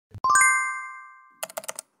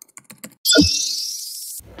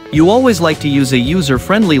You always like to use a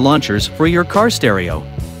user-friendly launchers for your car stereo.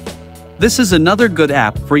 This is another good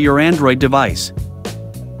app for your Android device.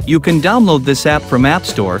 You can download this app from App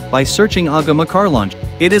Store by searching AGAMA Car Launch.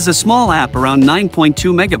 It is a small app around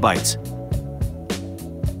 9.2 megabytes.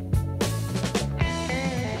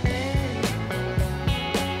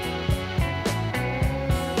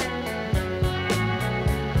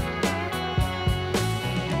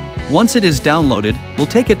 Once it is downloaded, it will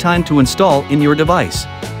take a time to install in your device.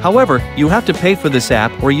 However, you have to pay for this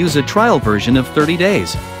app or use a trial version of 30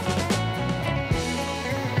 days.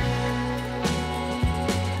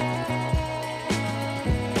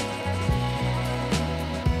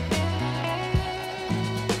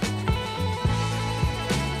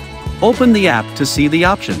 Open the app to see the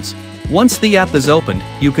options. Once the app is opened,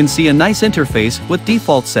 you can see a nice interface with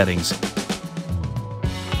default settings.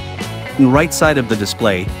 On the right side of the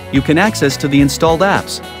display, you can access to the installed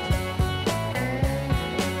apps.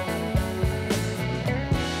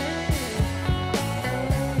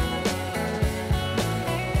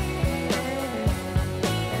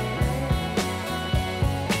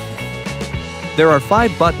 There are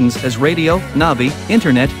 5 buttons as radio, Navi,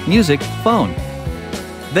 Internet, Music, Phone.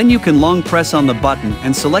 Then you can long press on the button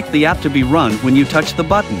and select the app to be run when you touch the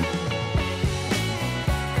button.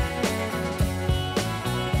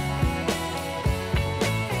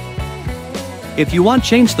 If you want to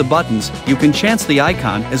change the buttons, you can change the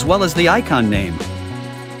icon as well as the icon name.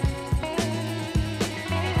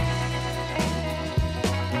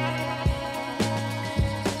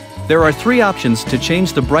 There are 3 options to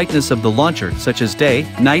change the brightness of the launcher, such as day,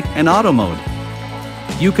 night, and auto mode.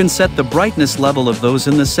 You can set the brightness level of those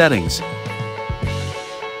in the settings.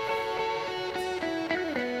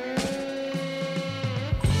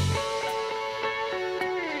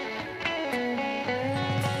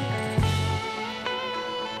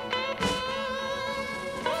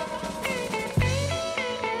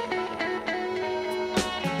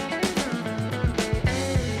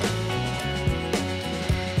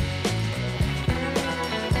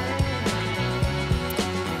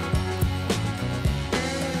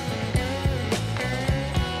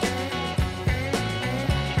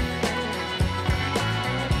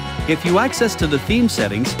 If you access to the theme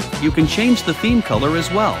settings, you can change the theme color as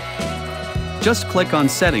well. Just click on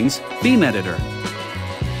Settings, Theme Editor.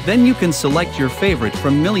 Then you can select your favorite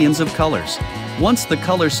from millions of colors. Once the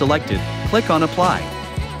color selected, click on Apply.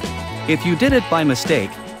 If you did it by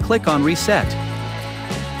mistake, click on Reset.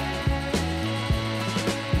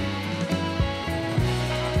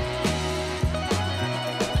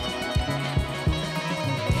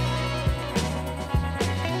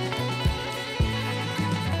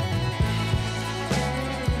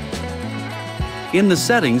 In the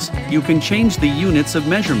settings, you can change the units of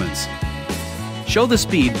measurements. Show the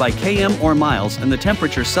speed by km or miles and the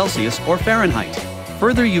temperature Celsius or Fahrenheit.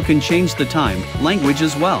 Further, you can change the time, language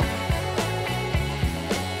as well.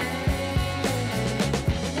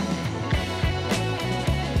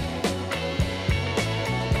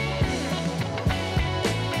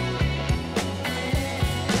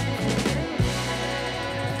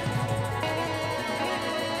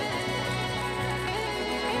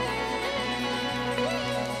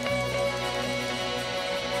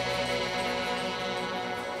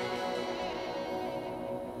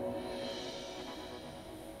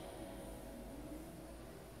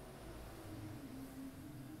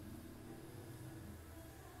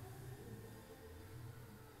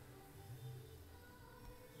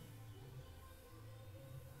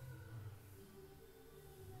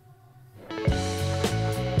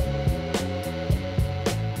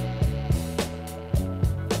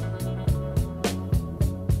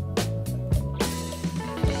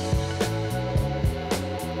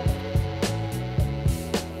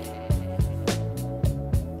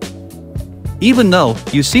 Even though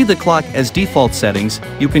you see the clock as default settings,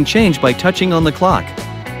 you can change by touching on the clock.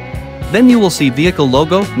 Then you will see vehicle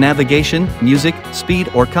logo, navigation, music, speed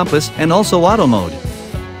or compass, and also auto mode.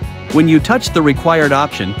 When you touch the required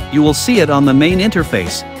option, you will see it on the main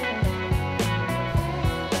interface.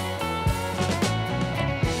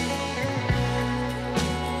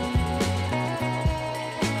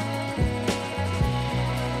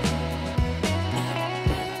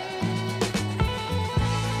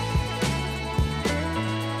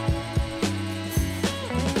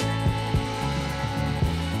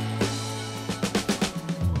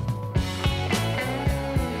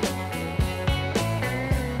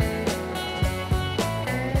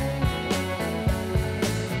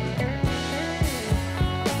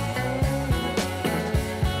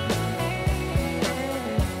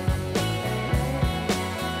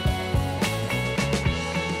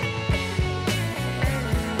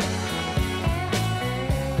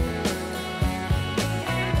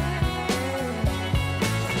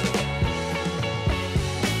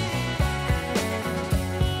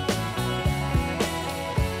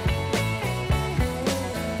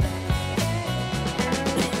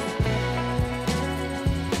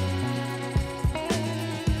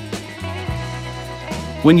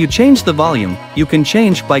 When you change the volume, you can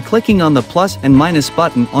change by clicking on the plus and minus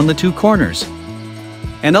button on the two corners.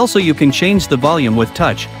 And also you can change the volume with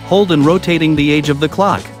touch, hold and rotating the age of the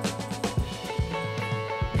clock.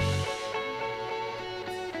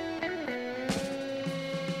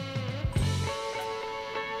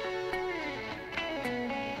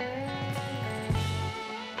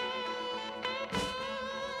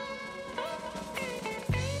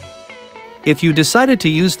 If you decided to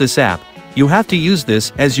use this app, you have to use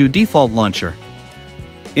this as your default launcher.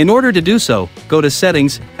 In order to do so, go to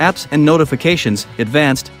Settings, Apps and Notifications,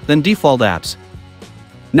 Advanced, then Default Apps.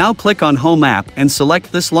 Now click on Home App and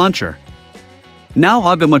select this launcher. Now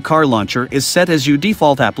AGAMA Car Launcher is set as your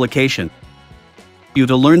default application. You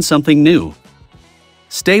to learn something new.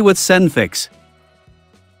 Stay with SetNFix.